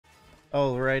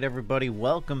Alright everybody,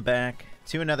 welcome back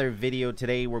to another video.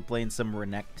 Today we're playing some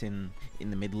Renekton in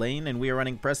the mid lane, and we are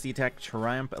running Press the Attack,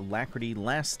 Triumph, Alacrity,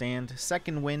 Last Stand,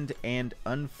 Second Wind, and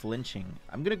Unflinching.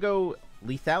 I'm going to go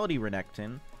Lethality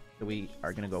Renekton, so we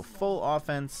are going to go full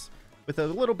offense with a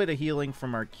little bit of healing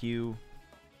from our Q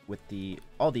with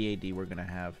all the AD we're going to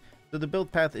have. So the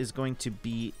build path is going to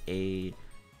be a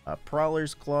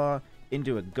Prowler's Claw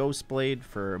into a Ghost Blade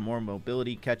for more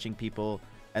mobility, catching people,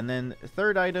 and then the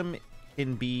third item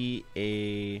can be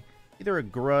either a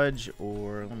Grudge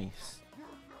or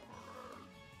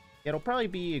it'll probably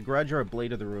be a Grudge or a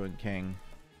Blade of the Ruined King.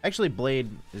 Actually, Blade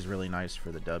is really nice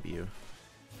for the W.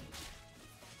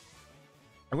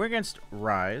 And we're against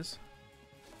Rise,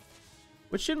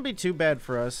 which shouldn't be too bad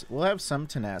for us. We'll have some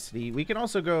tenacity. We can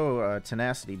also go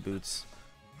tenacity boots,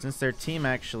 since their team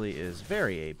actually is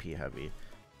very AP heavy.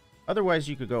 Otherwise,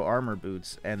 you could go armor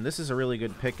boots, and this is a really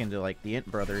good pick into like the Int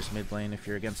Brothers mid lane. If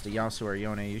you're against a Yasuo or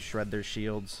Yone, you shred their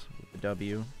shields with the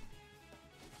W.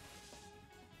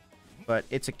 But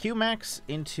it's a Q max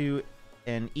into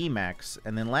an E max,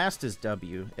 and then last is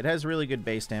W. It has really good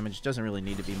base damage, doesn't really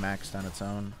need to be maxed on its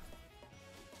own.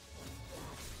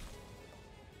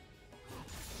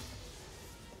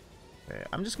 Okay,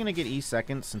 I'm just gonna get E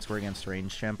second since we're against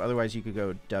range champ. Otherwise, you could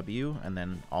go W and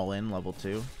then all in level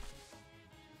 2.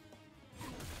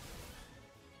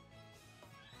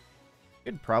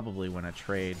 Could probably win a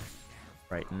trade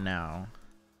right now.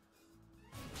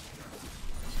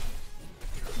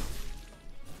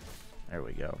 There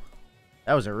we go.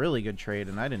 That was a really good trade,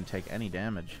 and I didn't take any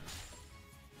damage.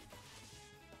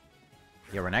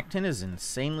 Yeah, Renekton is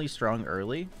insanely strong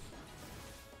early.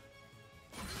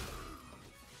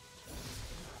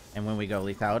 And when we go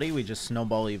lethality, we just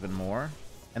snowball even more.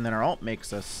 And then our ult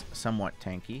makes us somewhat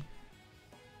tanky.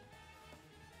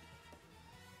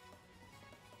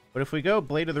 But if we go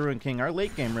Blade of the Ruined King, our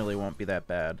late game really won't be that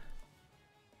bad.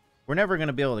 We're never going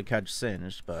to be able to catch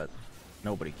Singed, but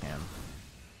nobody can.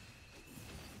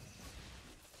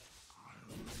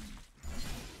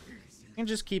 You can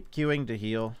just keep queuing to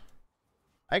heal.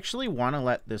 I actually want to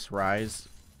let this Rise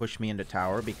push me into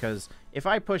tower, because if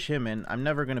I push him in, I'm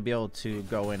never going to be able to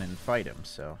go in and fight him,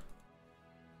 so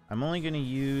I'm only going to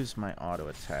use my auto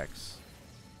attacks.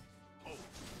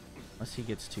 Unless he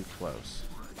gets too close.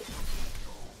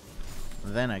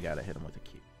 Then I gotta hit him with a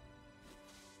Q.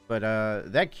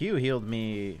 But that Q healed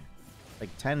me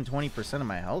like 10-20% of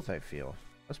my health, I feel.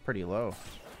 That's pretty low.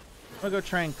 I'm gonna go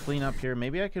try and clean up here.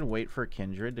 Maybe I can wait for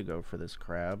Kindred to go for this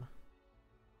crab.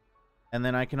 And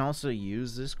then I can also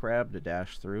use this crab to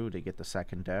dash through to get the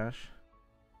second dash.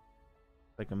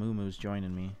 Like a Moo-Moo's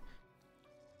joining me.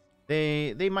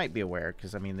 They might be aware,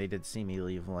 because I mean they did see me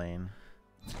leave lane.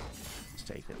 Let's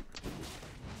take it.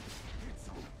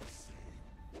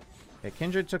 Yeah,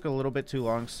 Kindred took a little bit too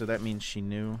long, so that means she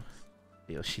knew.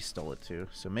 Yeah, she stole it too,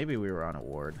 so maybe we were on a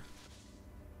ward.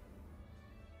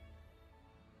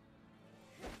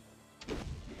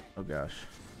 Oh gosh.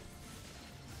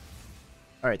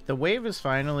 Alright, the wave is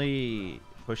finally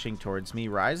pushing towards me.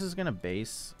 Rise is gonna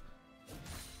base.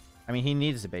 I mean, he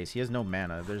needs to base. He has no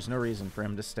mana. There's no reason for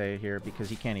him to stay here because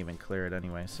he can't even clear it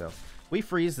anyway, so we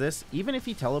freeze this. Even if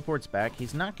he teleports back,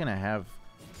 he's not gonna have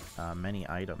many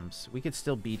items. We could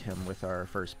still beat him with our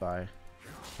first buy.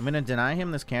 I'm going to deny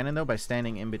him this cannon, though, by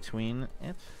standing in between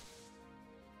it.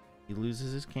 He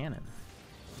loses his cannon.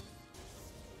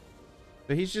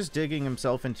 So he's just digging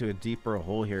himself into a deeper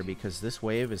hole here because this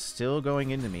wave is still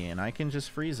going into me, and I can just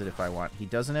freeze it if I want. He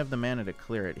doesn't have the mana to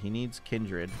clear it. He needs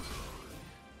Kindred.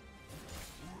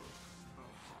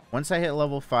 Once I hit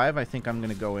level 5, I think I'm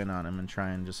going to go in on him and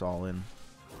try and just all in.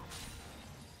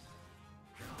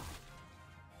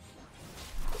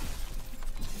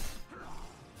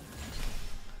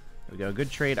 We go,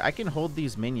 good trade. I can hold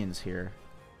these minions here.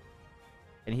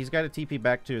 And he's got a TP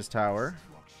back to his tower.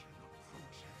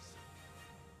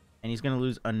 And he's going to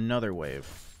lose another wave.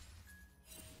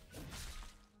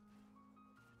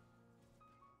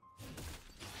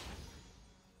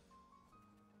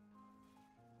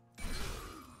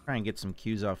 Try and get some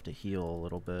Qs off to heal a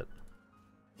little bit.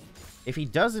 If he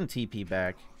doesn't TP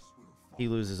back, he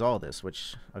loses all this,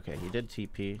 which, okay, he did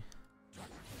TP.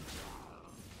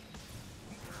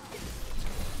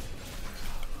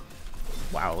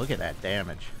 Wow, look at that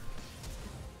damage.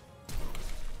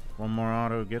 One more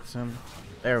auto gets him.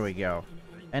 There we go.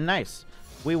 And nice.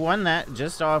 We won that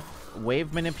just off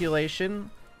wave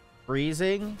manipulation,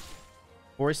 freezing,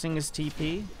 forcing his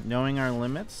TP, knowing our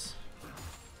limits.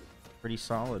 Pretty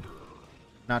solid.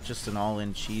 Not just an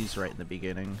all-in cheese right in the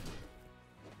beginning.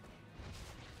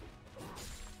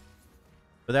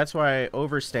 But that's why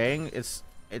overstaying, it's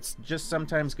just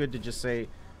sometimes good to just say,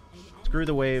 Screw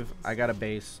the wave. I got a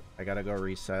base. I gotta go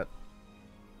reset.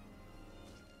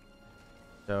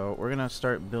 So we're gonna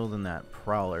start building that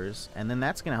Prowlers, and then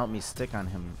that's gonna help me stick on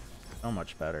him so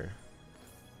much better.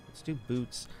 Let's do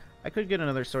boots. I could get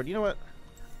another sword. You know what?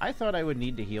 I thought I would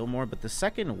need to heal more, but the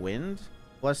second wind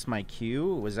plus my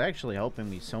Q was actually helping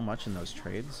me so much in those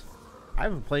trades. I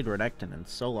haven't played Renekton in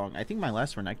so long. I think my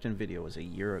last Renekton video was a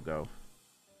year ago.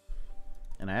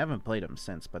 And I haven't played him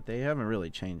since, but they haven't really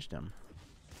changed him.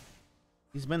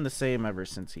 He's been the same ever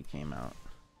since he came out.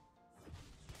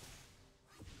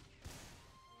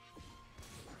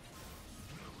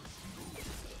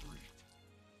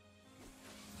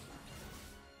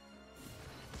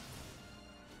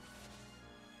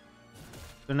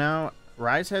 So now,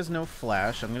 Ryze has no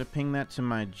flash. I'm going to ping that to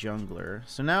my jungler.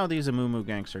 So now these Amumu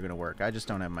ganks are going to work. I just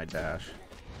don't have my dash.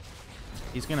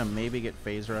 He's going to maybe get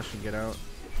phase rush and get out.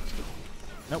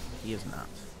 Nope, he is not.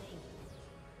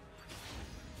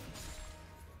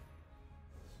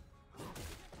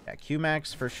 Yeah,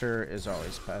 Q-Max for sure is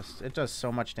always best. It does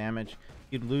so much damage.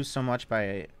 You'd lose so much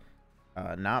by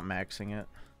not maxing it.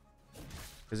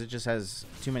 Because it just has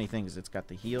too many things. It's got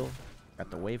the heal,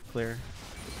 got the wave clear.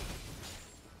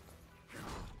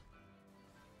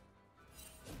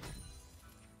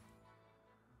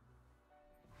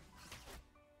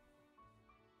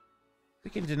 We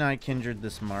can deny Kindred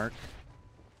this mark.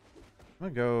 I'm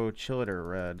gonna go chill at her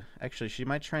red. Actually, she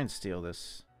might try and steal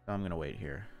this, so I'm gonna wait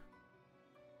here.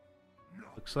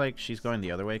 Looks like she's going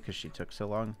the other way because she took so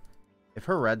long. If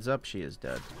her red's up, she is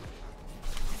dead.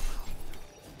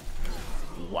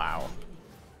 Wow.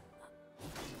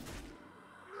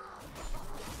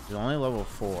 She's only level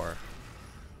 4.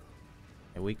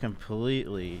 And we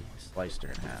completely sliced her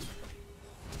in half.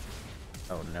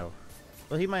 Oh no.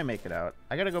 Well, he might make it out.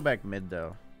 I gotta go back mid,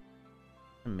 though.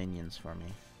 Some minions for me.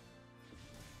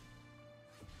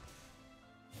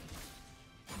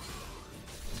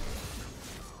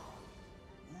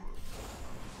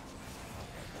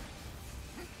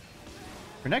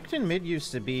 Renekton mid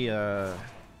used to be,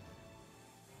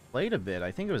 played a bit.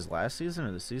 I think it was last season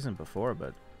or the season before,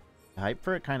 but the hype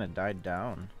for it kind of died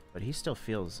down. But he still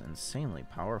feels insanely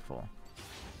powerful.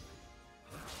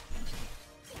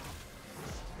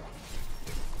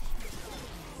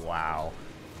 Wow.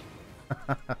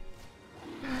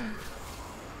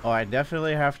 Oh, I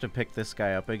definitely have to pick this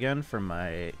guy up again for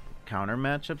my counter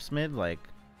matchups mid, like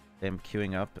them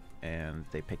queuing up and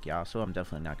they pick Yasuo. I'm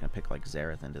definitely not going to pick like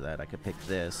Xerath into that. I could pick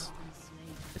this.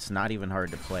 It's not even hard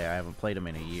to play. I haven't played him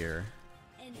in a year.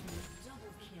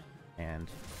 And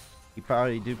he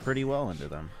probably do pretty well into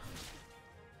them.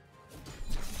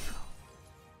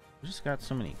 We just got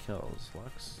so many kills,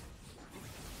 Lux.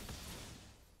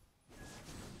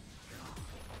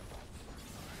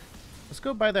 Let's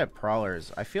go buy that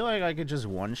Prowlers. I feel like I could just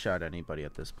one-shot anybody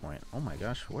at this point. Oh my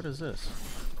gosh, what is this?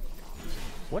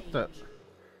 What the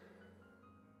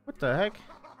heck?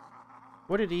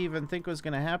 What did he even think was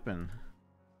gonna happen?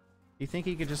 Do you think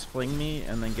he could just fling me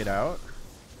and then get out?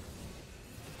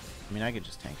 I mean, I could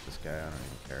just tank this guy. I don't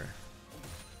even care.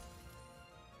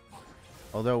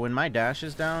 Although, when my dash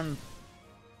is down,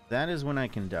 that is when I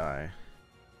can die.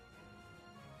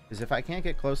 Because if I can't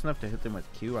get close enough to hit them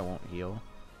with Q, I won't heal.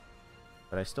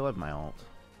 But I still have my ult.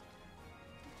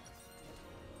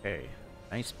 Okay,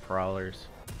 nice Prowlers.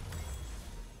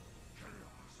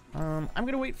 I'm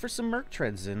gonna wait for some Merc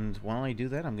Treads, and while I do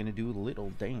that, I'm gonna do a little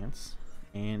dance.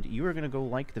 And you are gonna go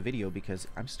like the video because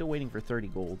I'm still waiting for 30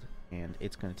 gold, and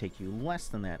it's gonna take you less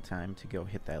than that time to go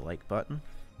hit that like button.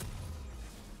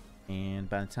 And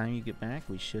by the time you get back,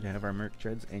 we should have our Merc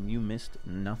Treads, and you missed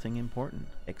nothing important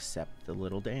except the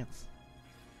little dance.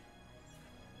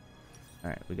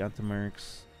 Alright, we got the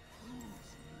Mercs.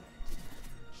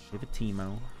 We have a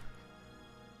Teemo.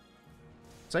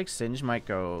 It's like Singe might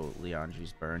go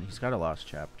Liandry's Burn. He's got a Lost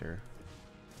Chapter.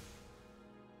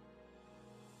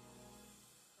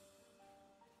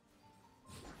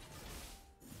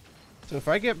 So if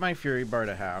I get my Fury Bar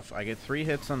to half, I get 3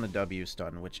 hits on the W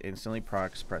stun, which instantly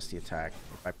procs press the attack.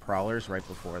 If I Prowlers right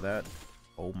before that,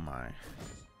 oh my.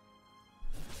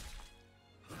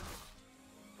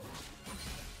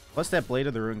 Plus that Blade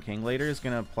of the Rune King later is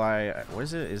going to apply, what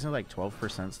is it? Isn't it like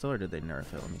 12% still, or did they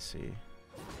nerf it? Let me see.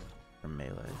 From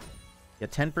melee. Yeah,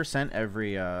 10%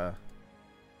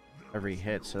 every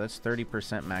hit, so that's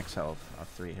 30% max health off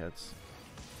 3 hits.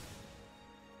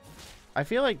 I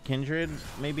feel like Kindred,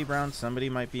 maybe Brown, somebody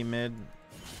might be mid.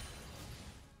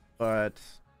 But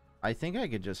I think I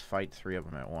could just fight 3 of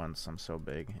them at once. I'm so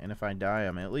big. And if I die,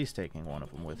 I'm at least taking one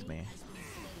of them with me.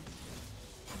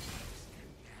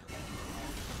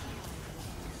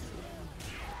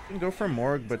 I can go for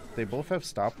Morg, but they both have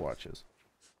stopwatches.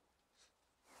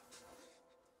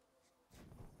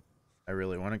 I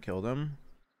really want to kill them.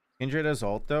 Kindred has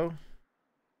ult though.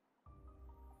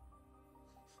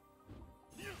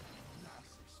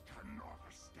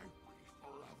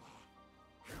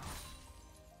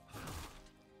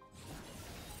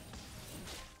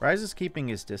 Ryze is keeping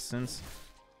his distance.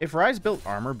 If Ryze built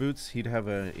armor boots, he'd have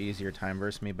an easier time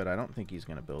versus me, but I don't think he's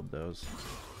going to build those.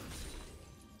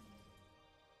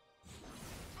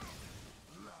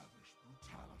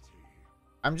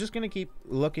 I'm just going to keep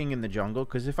looking in the jungle,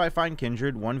 because if I find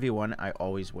Kindred 1v1, I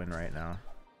always win right now.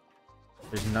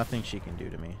 There's nothing she can do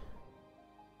to me.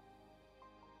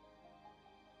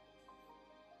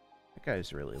 That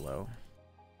guy's really low.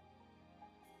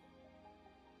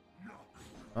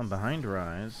 I'm behind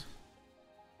Ryze.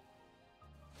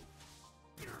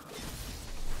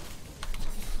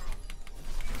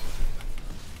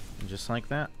 And just like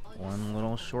that, one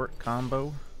little short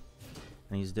combo,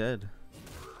 and he's dead.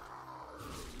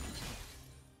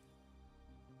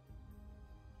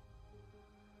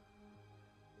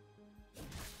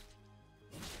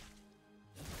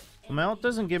 My ult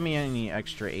doesn't give me any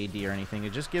extra AD or anything,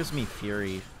 it just gives me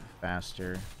Fury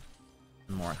faster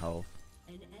and more health.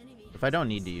 If I don't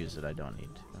need to use it, I don't need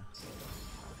to.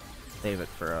 Save it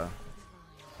for a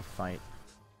fight.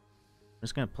 I'm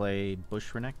just gonna play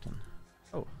Bush Renekton.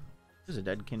 Oh, there's a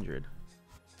dead Kindred.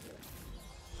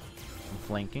 I'm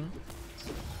flanking.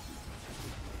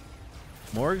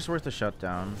 Morg's worth a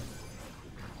shutdown.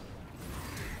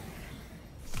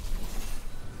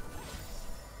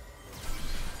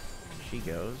 She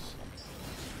goes.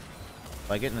 If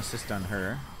I get an assist on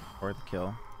her, or the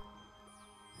kill.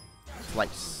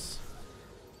 Slice.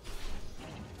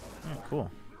 Oh,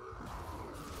 cool.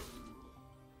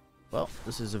 Well,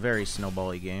 this is a very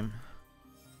snowbally game.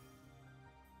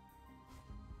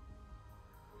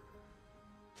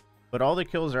 But all the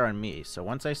kills are on me, so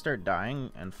once I start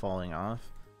dying and falling off,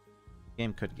 the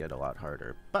game could get a lot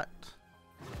harder. But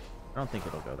I don't think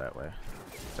it'll go that way.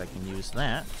 So I can use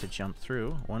that to jump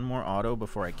through. One more auto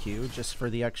before I Q, just for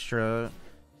the extra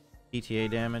PTA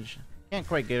damage. Can't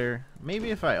quite get her.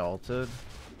 Maybe if I ulted.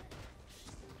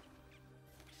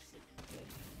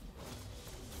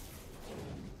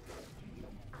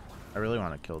 I really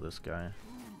want to kill this guy.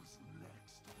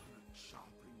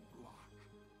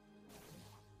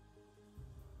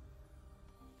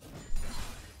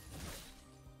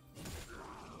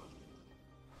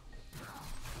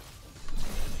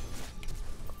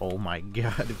 Oh my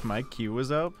god, if my Q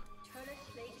was up.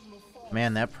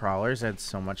 Man, that Prowler's had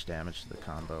so much damage to the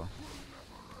combo.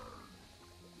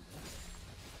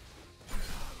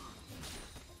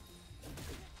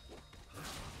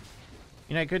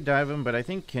 You know, I could dive him, but I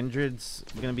think Kindred's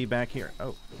gonna be back here.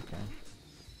 Oh, okay.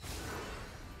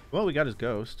 Well, we got his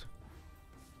ghost.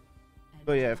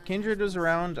 But yeah, if Kindred was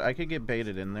around, I could get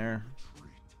baited in there.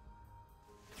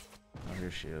 Oh,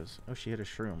 here she is. Oh, she hit a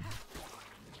shroom.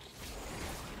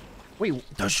 Wait,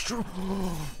 the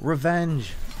shroom!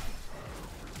 Revenge!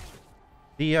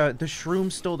 The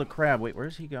shroom stole the crab. Wait,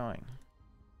 where's he going?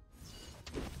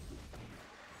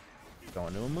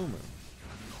 Going to a Moo.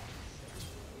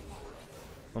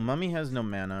 Well, Mummy has no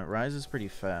mana. Ryze is pretty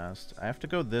fast. I have to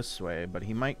go this way, but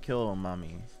he might kill a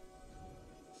Mummy.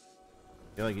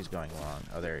 I feel like he's going long.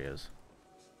 Oh, there he is.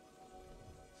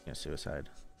 Yeah, suicide.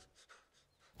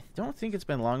 I don't think it's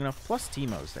been long enough. Plus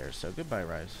Teemo's there, so goodbye,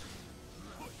 Ryze.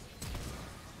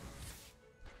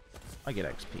 I get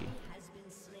XP.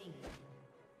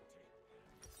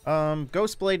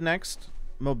 Ghostblade next.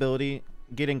 Mobility.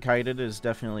 Getting kited is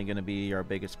definitely going to be our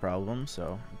biggest problem,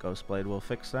 so Ghostblade will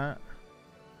fix that.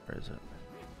 Where is it?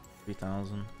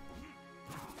 3,000.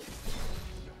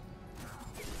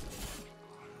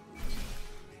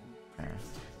 Okay.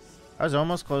 I was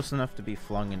almost close enough to be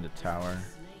flung into tower.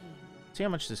 See how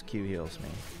much this Q heals me.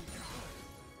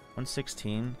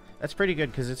 116. That's pretty good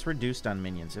because it's reduced on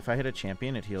minions. If I hit a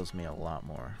champion, it heals me a lot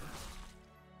more.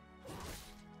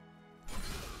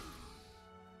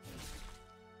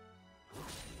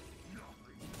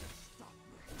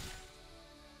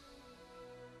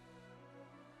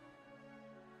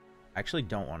 I actually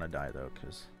don't want to die though,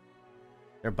 because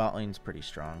their bot lane's pretty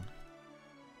strong.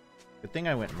 Good thing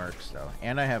I went Mercs though,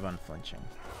 and I have unflinching.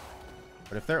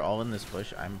 But if they're all in this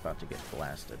bush, I'm about to get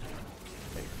blasted.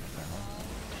 Wait,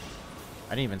 I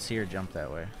didn't even see her jump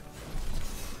that way.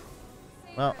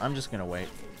 Well, I'm just gonna wait.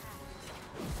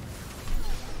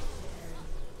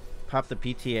 Pop the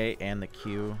PTA and the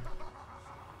Q.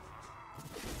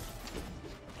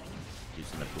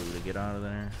 Using the blue to get out of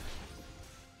there.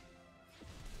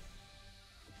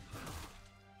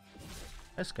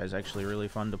 This guy's actually really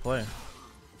fun to play.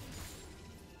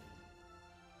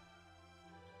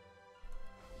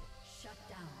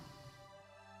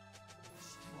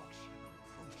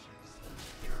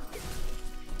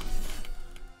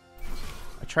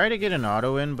 try to get an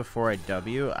auto in before I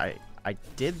W. I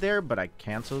did there, but I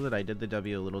canceled it. I did the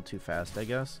W a little too fast, I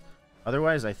guess.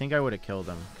 Otherwise, I think I would have killed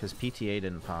him, because PTA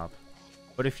didn't pop.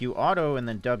 But if you auto and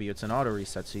then W, it's an auto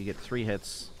reset, so you get 3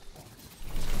 hits.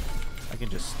 I can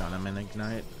just stun him and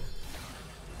ignite.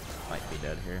 Might be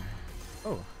dead here.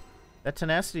 Oh, that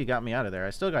tenacity got me out of there. I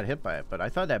still got hit by it, but I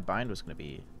thought that bind was going to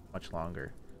be much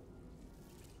longer.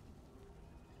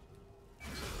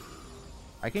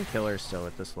 I can kill her still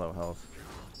at this low health.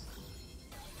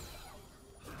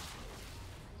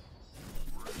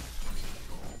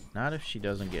 Not if she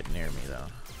doesn't get near me, though.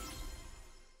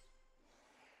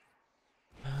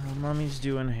 Mummy's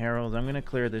doing Herald. I'm going to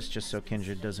clear this just so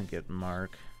Kindred doesn't get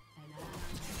Mark.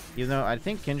 Even though I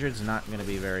think Kindred's not going to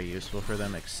be very useful for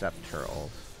them except her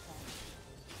ult.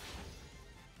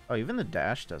 Oh, even the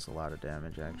dash does a lot of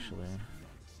damage, actually.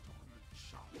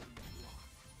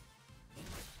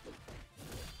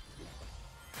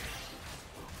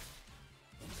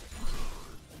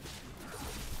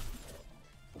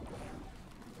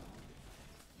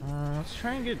 Let's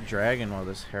try and get Dragon while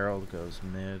this Herald goes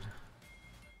mid.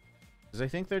 Because I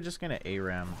think they're just going to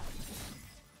ARAM.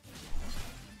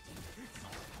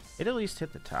 It at least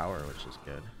hit the tower, which is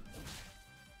good.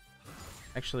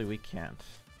 Actually, we can't.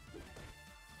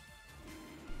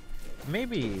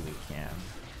 Maybe we can.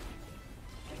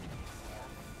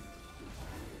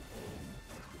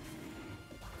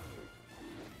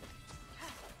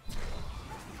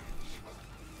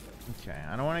 Okay,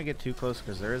 I don't want to get too close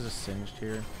because there is a Singed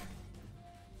here.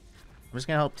 I'm just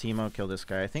going to help Teemo kill this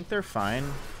guy. I think they're fine.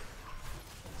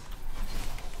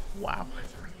 Wow.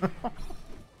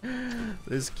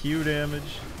 This Q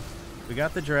damage. We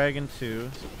got the dragon too.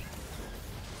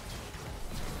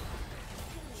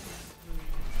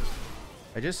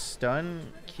 I just stun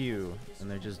Q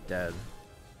and they're just dead.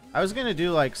 I was gonna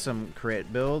do like some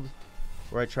crit build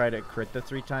where I try to crit the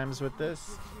 3 times with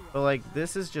this, but like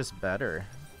this is just better.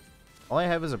 All I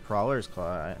have is a Prowler's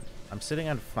Claw. I'm sitting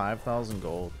on 5,000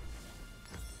 gold.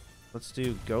 Let's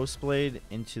do Ghost Blade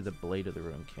into the Blade of the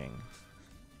Rune King.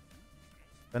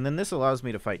 And then this allows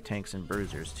me to fight tanks and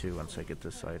bruisers too once I get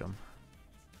this item.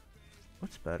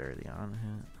 What's better, the on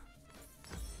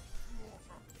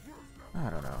hit? I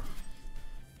don't know.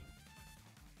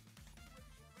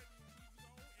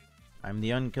 I'm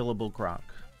the unkillable Croc.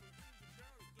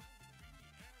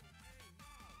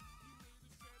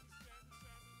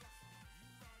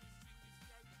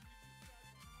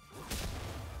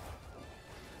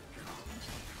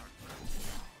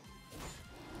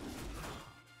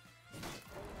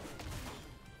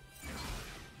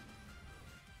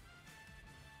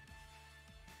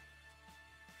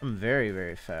 I'm very,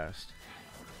 very fast.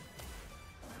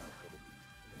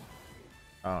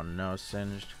 Oh no,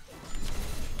 Singed.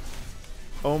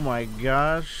 Oh my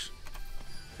gosh.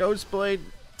 Ghostblade,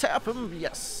 tap him,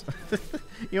 yes.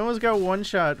 You almost got one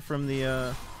shot from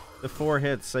the 4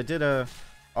 hits. I did a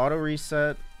auto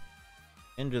reset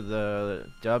into the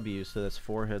W, so that's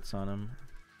 4 hits on him.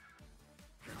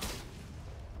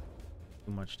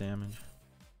 Too much damage.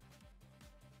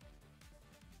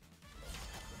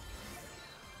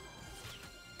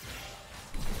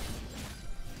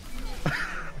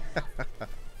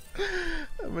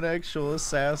 I'm an actual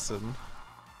assassin.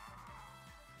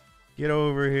 Get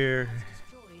over here.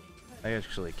 I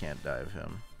actually can't dive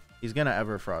him. He's gonna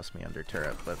Everfrost me under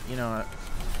turret, but you know what?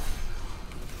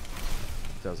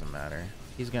 It doesn't matter.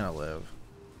 He's gonna live.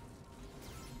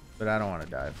 But I don't want to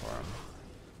die for him.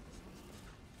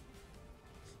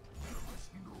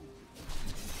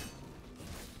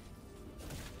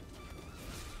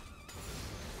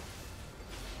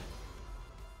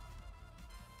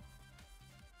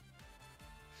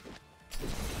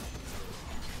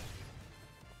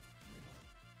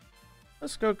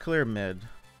 Let's go clear mid.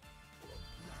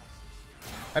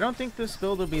 I don't think this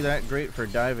build will be that great for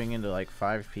diving into like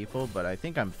 5 people, but I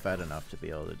think I'm fed enough to be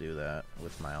able to do that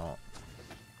with my ult.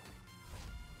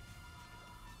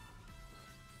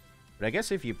 But I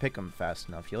guess if you pick them fast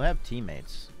enough, you'll have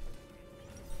teammates.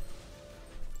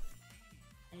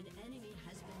 An enemy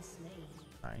has been slain.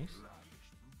 Nice.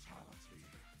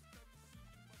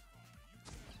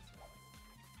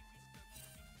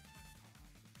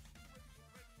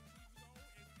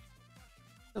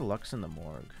 The Lux in the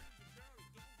morgue.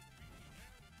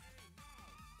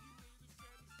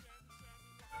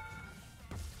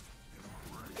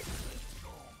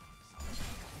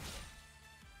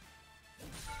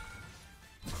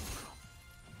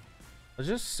 I'll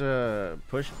just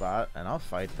push bot and I'll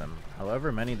fight them.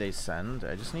 However many they send,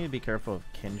 I just need to be careful of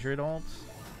Kindred ults.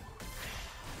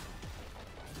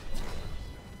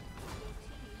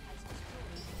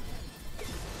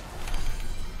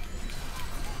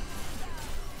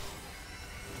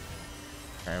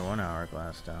 Okay, 1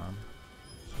 hourglass down.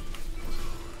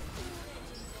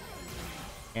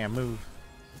 Can't move.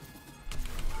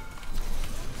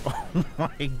 Oh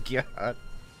my god.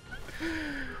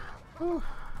 Whew.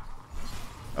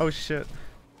 Oh shit.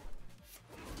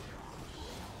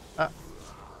 I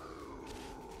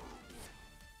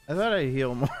thought I'd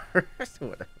heal more.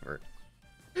 Whatever.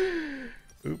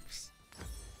 Oops.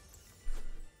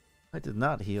 I did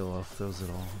not heal off those at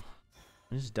all.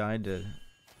 I just died to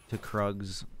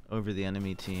Krugs over the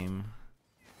enemy team.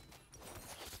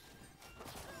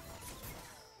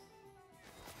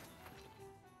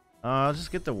 I'll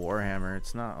just get the Warhammer.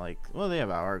 It's not like... Well, they have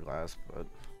Hourglass, but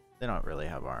they don't really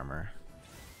have armor.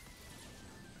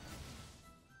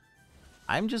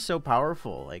 I'm just so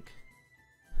powerful. Like,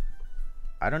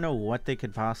 I don't know what they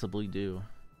could possibly do.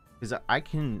 Because I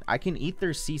can eat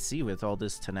their CC with all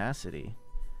this tenacity.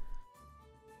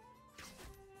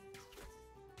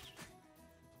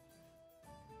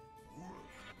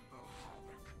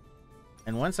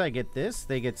 And once I get this,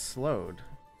 they get slowed.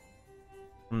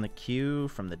 From the Q,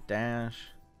 from the dash.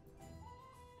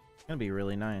 It's gonna be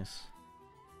really nice.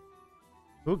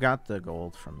 Who got the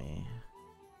gold from me?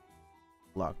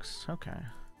 Lux. Okay.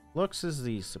 Lux is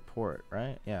the support,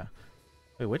 right? Yeah.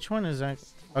 Wait, which one is that?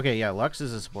 Okay, yeah, Lux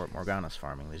is a support. Morgana's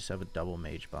farming. They just have a double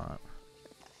mage bot.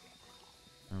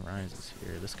 Rise is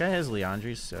here. This guy has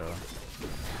Leandri, so...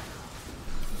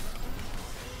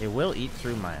 It will eat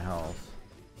through my health.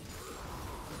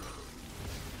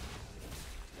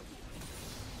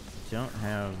 Don't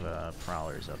have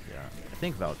prowlers up yet. I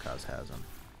think Vel'Koz has them.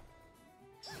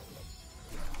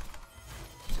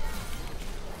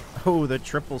 Oh, the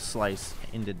triple slice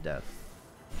into death.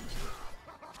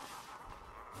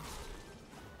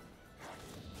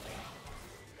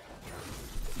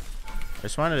 I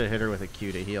just wanted to hit her with a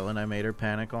Q to heal, and I made her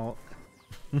panic ult.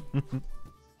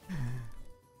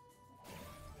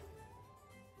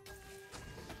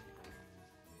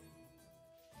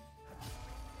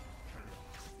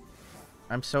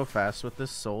 I'm so fast with this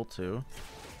soul too.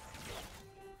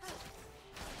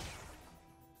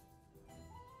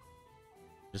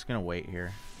 Just gonna wait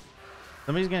here.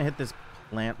 Somebody's gonna hit this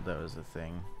plant though is the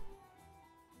thing.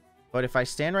 But if I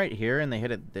stand right here and they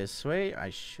hit it this way, I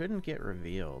shouldn't get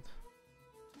revealed.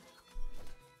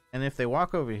 And if they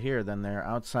walk over here, then they're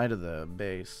outside of the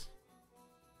base.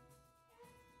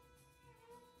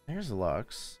 There's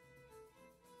Lux.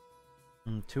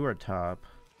 And 2 are top.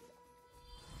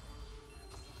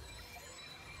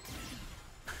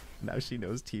 Now she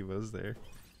knows Tivo's there.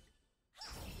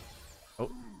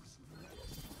 Oh.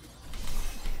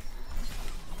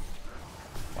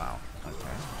 Wow. Okay.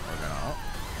 We're gonna ult.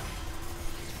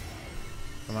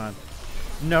 Come on.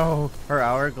 No! Her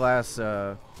hourglass,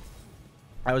 I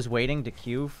was waiting to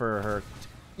queue for her.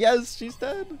 Yes, she's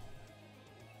dead!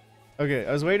 Okay,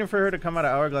 I was waiting for her to come out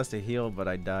of hourglass to heal, but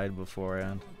I died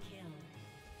beforehand.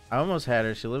 I almost had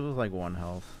her. She lived with like 1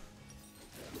 health.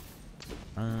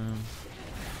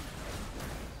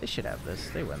 They should have this.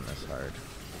 They win this hard.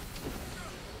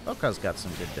 Vel'Koz's got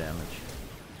some good damage.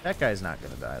 That guy's not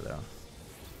gonna die though.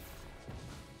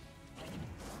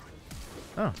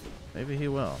 Oh, maybe he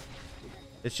will.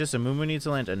 It's just Amumu needs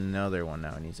to land another one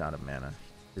now and he's out of mana.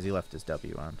 Because he left his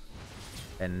W on.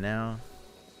 And now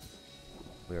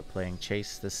we are playing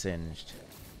Chase the Singed.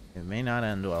 It may not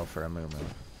end well for Amumu.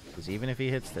 Because even if he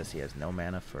hits this, he has no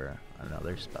mana for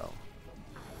another spell.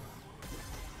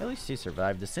 At least he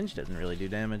survived. The Singe doesn't really do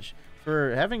damage.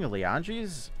 For having a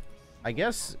Leandri's, I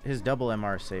guess his double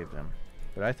MR saved him.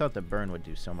 But I thought the burn would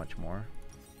do so much more.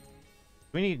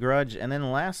 We need Grudge. And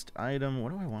then last item,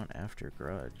 what do I want after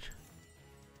Grudge?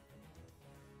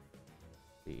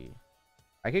 Let's see.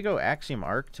 I could go Axiom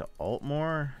Arc to ult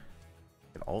more.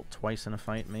 I could ult twice in a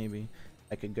fight maybe.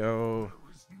 I could go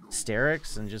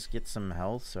Sterix and just get some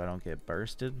health so I don't get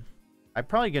bursted. I'd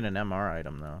probably get an MR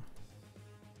item though.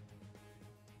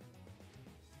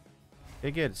 They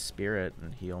get Spirit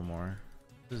and heal more.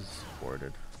 This is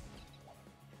supported.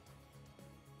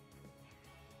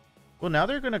 Well, now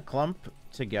they're gonna clump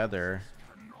together.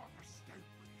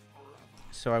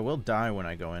 So I will die when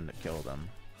I go in to kill them.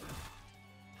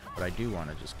 But I do want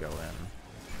to just go in.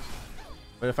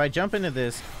 But if I jump into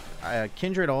this,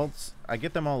 Kindred ults, I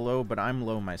get them all low, but I'm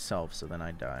low myself, so then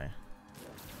I die.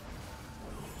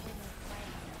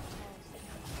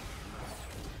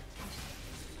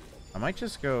 I might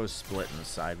just go split in the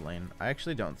side lane. I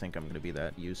actually don't think I'm going to be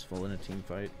that useful in a team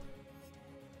fight.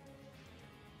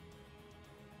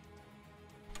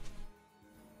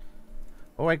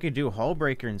 Oh, I could do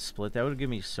Hullbreaker and split. That would give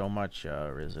me so much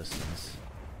resistance.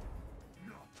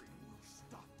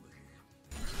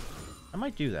 I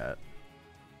might do that.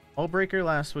 Hullbreaker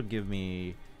last would give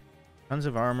me tons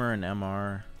of armor and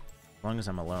MR, as long as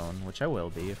I'm alone, which I will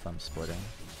be if I'm splitting.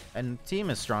 And team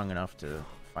is strong enough to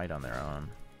fight on their own.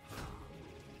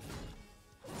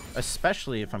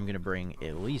 Especially if I'm going to bring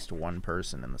at least one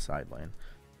person in the side lane.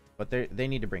 But they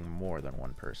need to bring more than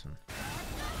one person.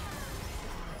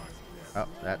 Oh,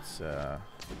 that's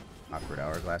awkward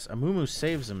hourglass. Amumu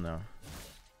saves him though.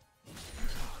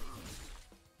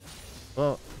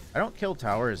 Well, I don't kill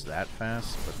towers that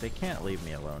fast, but they can't leave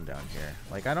me alone down here.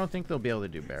 Like, I don't think they'll be able to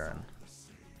do Baron.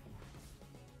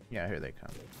 Yeah, here they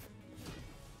come.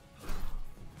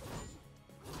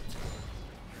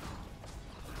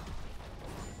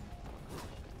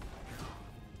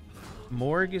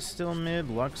 Morg is still mid,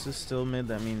 Lux is still mid,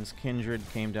 that means Kindred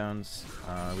came down.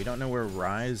 We don't know where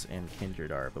Rise and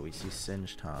Kindred are, but we see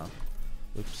Singe top.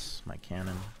 Oops, my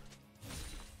cannon.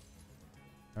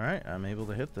 Alright, I'm able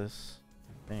to hit this,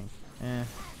 I think.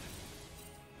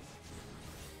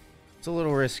 It's a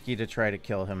little risky to try to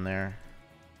kill him there,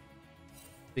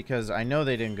 because I know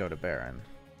they didn't go to Baron.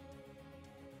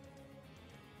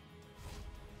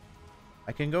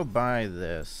 I can go buy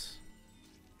this.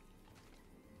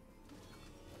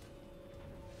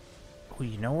 Oh,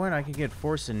 you know what? I could get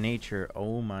Force of Nature.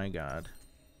 Oh my god.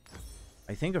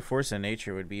 I think a Force of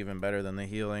Nature would be even better than the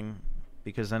healing,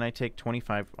 because then I take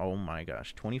 25. Oh my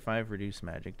gosh. 25 reduced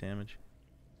magic damage.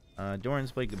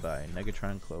 Doran's Blade, goodbye.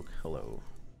 Negatron Cloak, hello.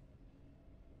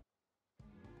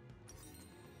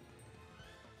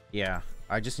 Yeah,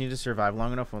 I just need to survive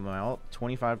long enough with my ult.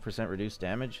 25% reduced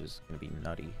damage is going to be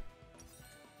nutty.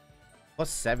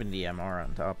 Plus 70 MR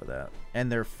on top of that.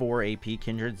 And they're 4 AP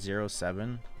Kindred,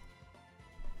 0-7.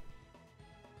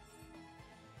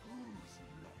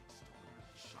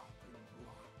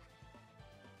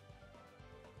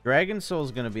 Dragon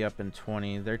Soul's going to be up in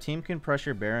 20. Their team can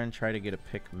pressure Baron, try to get a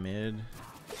pick mid.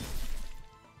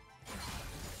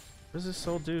 What does this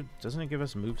soul do? Doesn't it give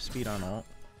us move speed on ult?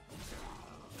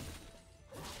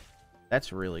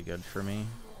 That's really good for me.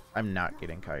 I'm not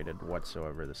getting kited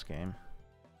whatsoever this game.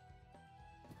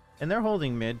 And they're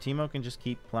holding mid. Teemo can just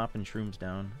keep plopping shrooms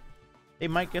down. They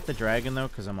might get the dragon though,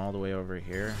 because I'm all the way over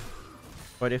here.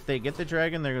 But if they get the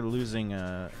dragon, they're losing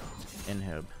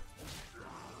inhib.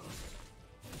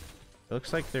 It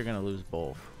looks like they're going to lose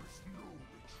both.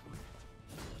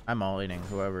 I'm all-eating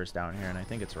whoever's down here, and I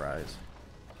think it's Rise.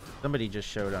 Somebody just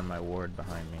showed on my ward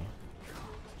behind me.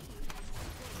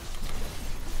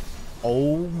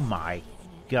 Oh my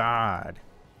god.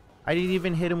 I didn't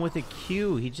even hit him with a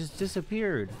Q. He just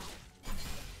disappeared.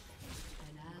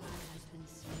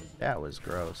 That was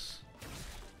gross.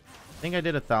 I think I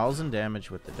did 1,000 damage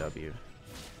with the W.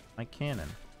 My cannon.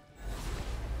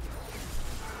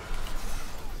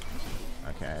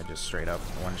 Okay, I just straight up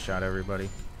one-shot everybody.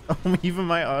 Oh, even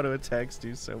my auto attacks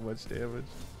do so much damage.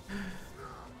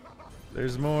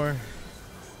 There's more.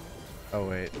 Oh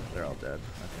wait, they're all dead.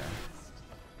 Okay.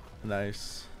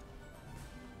 Nice.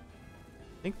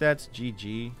 I think that's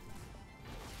GG.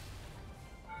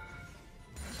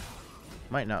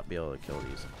 Might not be able to kill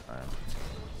these in time.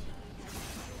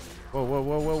 Whoa, whoa,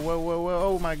 whoa, whoa, whoa, whoa, whoa.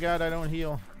 Oh my god, I don't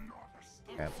heal.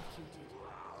 Okay.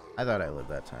 I thought I lived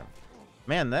that time.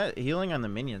 Man, that healing on the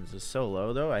minions is so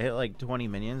low, though. I hit like 20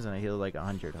 minions and I healed like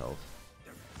 100 health.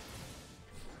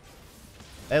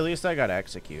 At least I got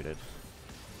executed.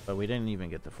 But we didn't even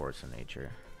get the Force of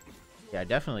Nature. Yeah, I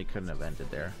definitely couldn't have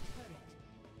ended there.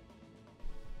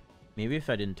 Maybe if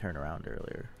I didn't turn around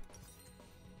earlier.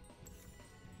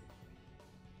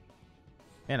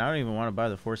 Man, I don't even want to buy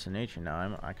the Force of Nature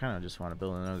now. I kind of just want to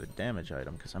build another damage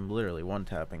item because I'm literally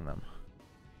one-tapping them.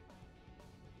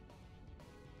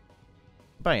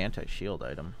 Buy anti-shield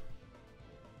item.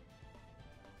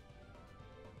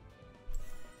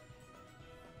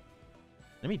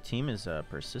 Enemy team is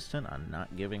persistent on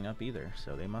not giving up either,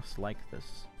 so they must like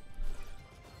this.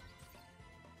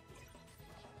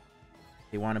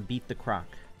 They want to beat the Croc.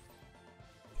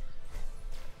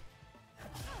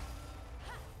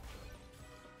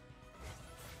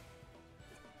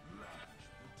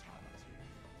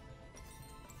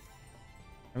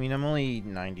 I mean, I'm only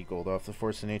 90 gold off the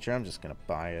Force of Nature. I'm just going to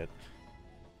buy it.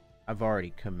 I've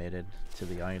already committed to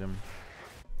the item.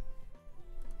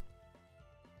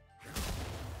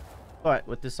 But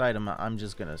with this item, I'm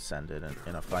just going to send it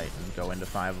in a fight and go into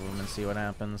 5 of them and see what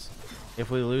happens. If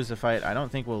we lose the fight, I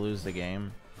don't think we'll lose the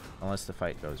game unless the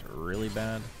fight goes really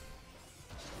bad.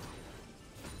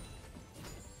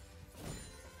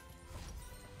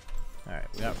 Alright,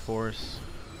 we got Force.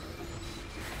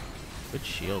 Good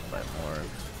shield by Morg.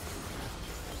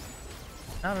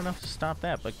 Not enough to stop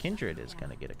that, but Kindred is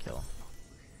going to get a kill.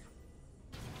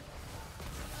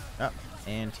 Oh,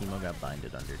 And Teemo got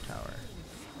binded under tower.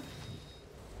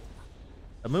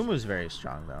 Amumu's very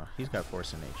strong though. He's got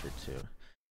force of nature too.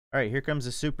 Alright, here comes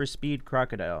the super speed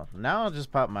crocodile. Now I'll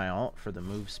just pop my ult for the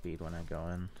move speed when I go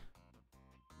in.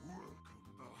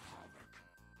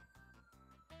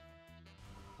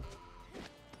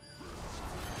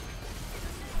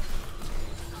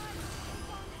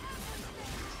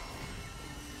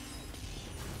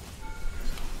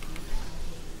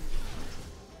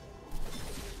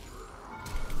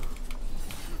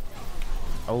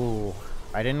 Oh,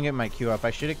 I didn't get my Q up.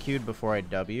 I should have Q'd before I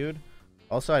W'd.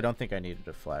 Also, I don't think I needed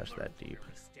to flash that deep.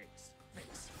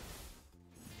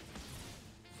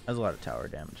 That's a lot of tower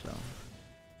damage, though.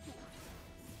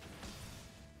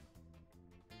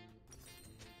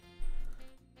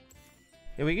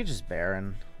 Yeah, we could just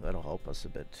Baron. That'll help us a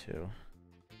bit, too.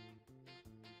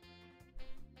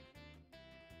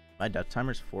 My death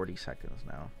timer's 40 seconds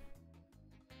now.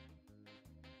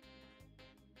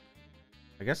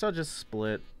 I guess I'll just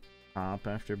split top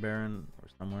after Baron or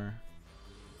somewhere.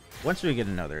 Once we get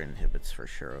another inhibit's for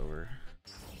sure over.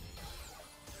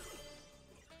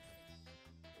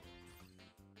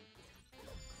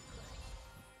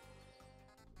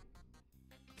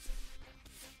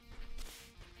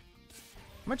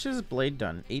 How much has Blade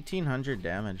done? 1800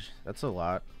 damage. That's a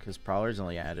lot because Prowler's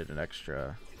only added an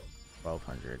extra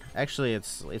 1200. Actually,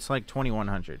 it's like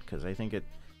 2100 because I think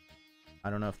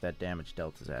I don't know if that damage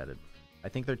delta is added. I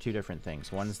think they're two different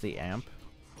things. One's the amp,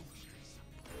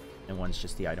 and one's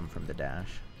just the item from the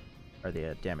dash, or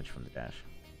the damage from the dash.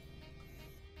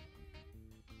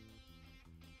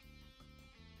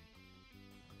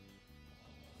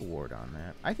 Ward on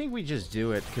that. I think we just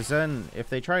do it, because then if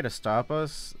they try to stop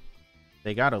us,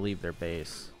 they gotta leave their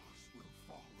base.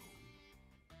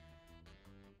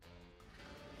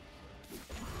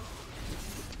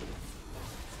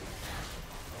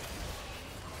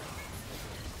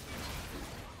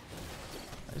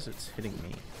 It's hitting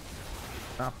me.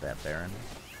 Stop that, Baron.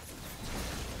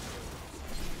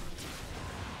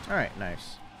 Alright,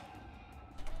 nice.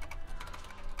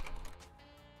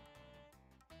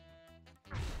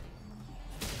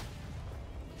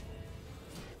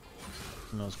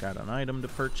 No's got an item to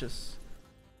purchase.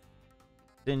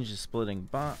 Dinge is splitting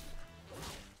bot.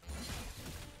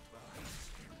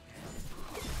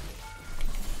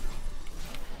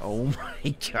 Oh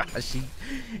my gosh,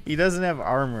 he doesn't have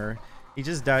armor. He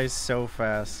just dies so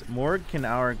fast. Morg can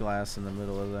hourglass in the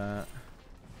middle of that.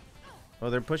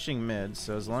 Well, they're pushing mid,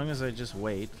 so as long as I just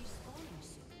wait,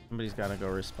 somebody's got to go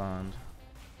respond.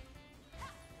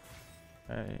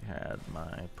 I had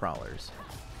my Prowlers.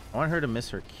 I want her to miss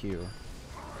her Q.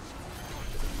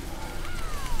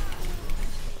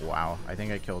 Wow, I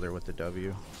think I killed her with the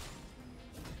W.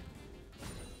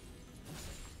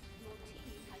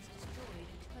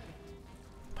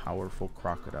 Powerful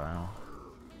crocodile.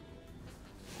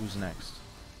 Who's next?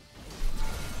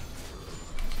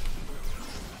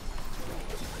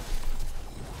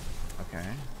 Okay.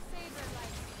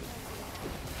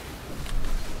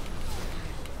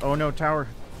 Oh no, tower.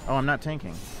 Oh, I'm not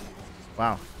tanking.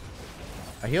 Wow.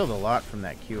 I healed a lot from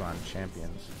that Q on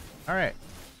champions. Alright.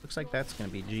 Looks like that's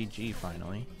going to be GG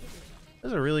finally.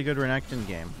 This is a really good Renekton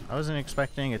game. I wasn't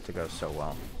expecting it to go so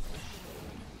well.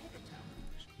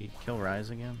 Should he kill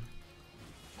Rise again?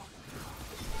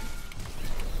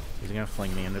 He's gonna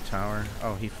fling me into tower.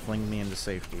 Oh, he flinged me into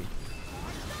safety.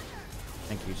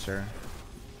 Thank you, sir.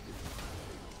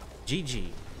 GG.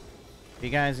 If you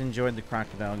guys enjoyed the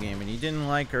crocodile game and you didn't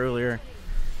like earlier,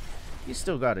 you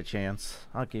still got a chance.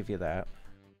 I'll give you that.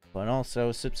 But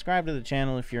also, subscribe to the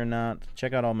channel if you're not.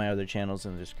 Check out all my other channels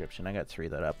in the description. I got 3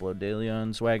 that upload daily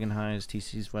on Swag and Highs,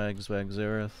 TC Swag, Swag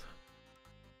Xerath.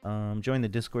 Join the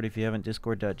Discord if you haven't,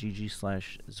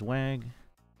 discord.gg/swag.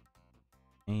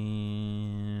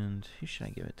 And who should I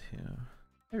give it to?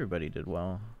 Everybody did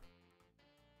well.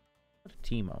 What a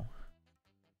Teemo.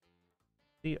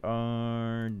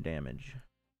 CR damage.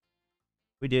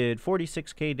 We did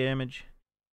 46k damage.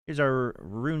 Here's our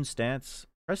rune stats.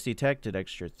 Rusty Tech did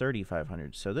extra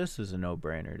 3,500, so this is a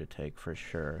no-brainer to take for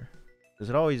sure. Because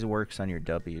it always works on your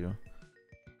W.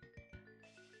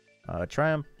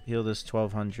 Triumph healed us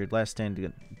 1,200. Last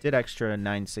Stand did extra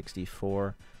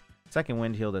 964. Second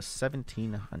Wind healed us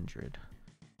 1,700.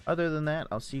 Other than that,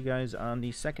 I'll see you guys on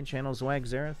the second channel, Swag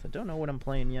Xerath. I don't know what I'm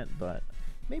playing yet, but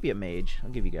maybe a mage. I'll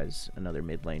give you guys another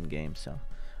mid lane game. So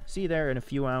see you there in a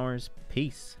few hours.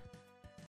 Peace.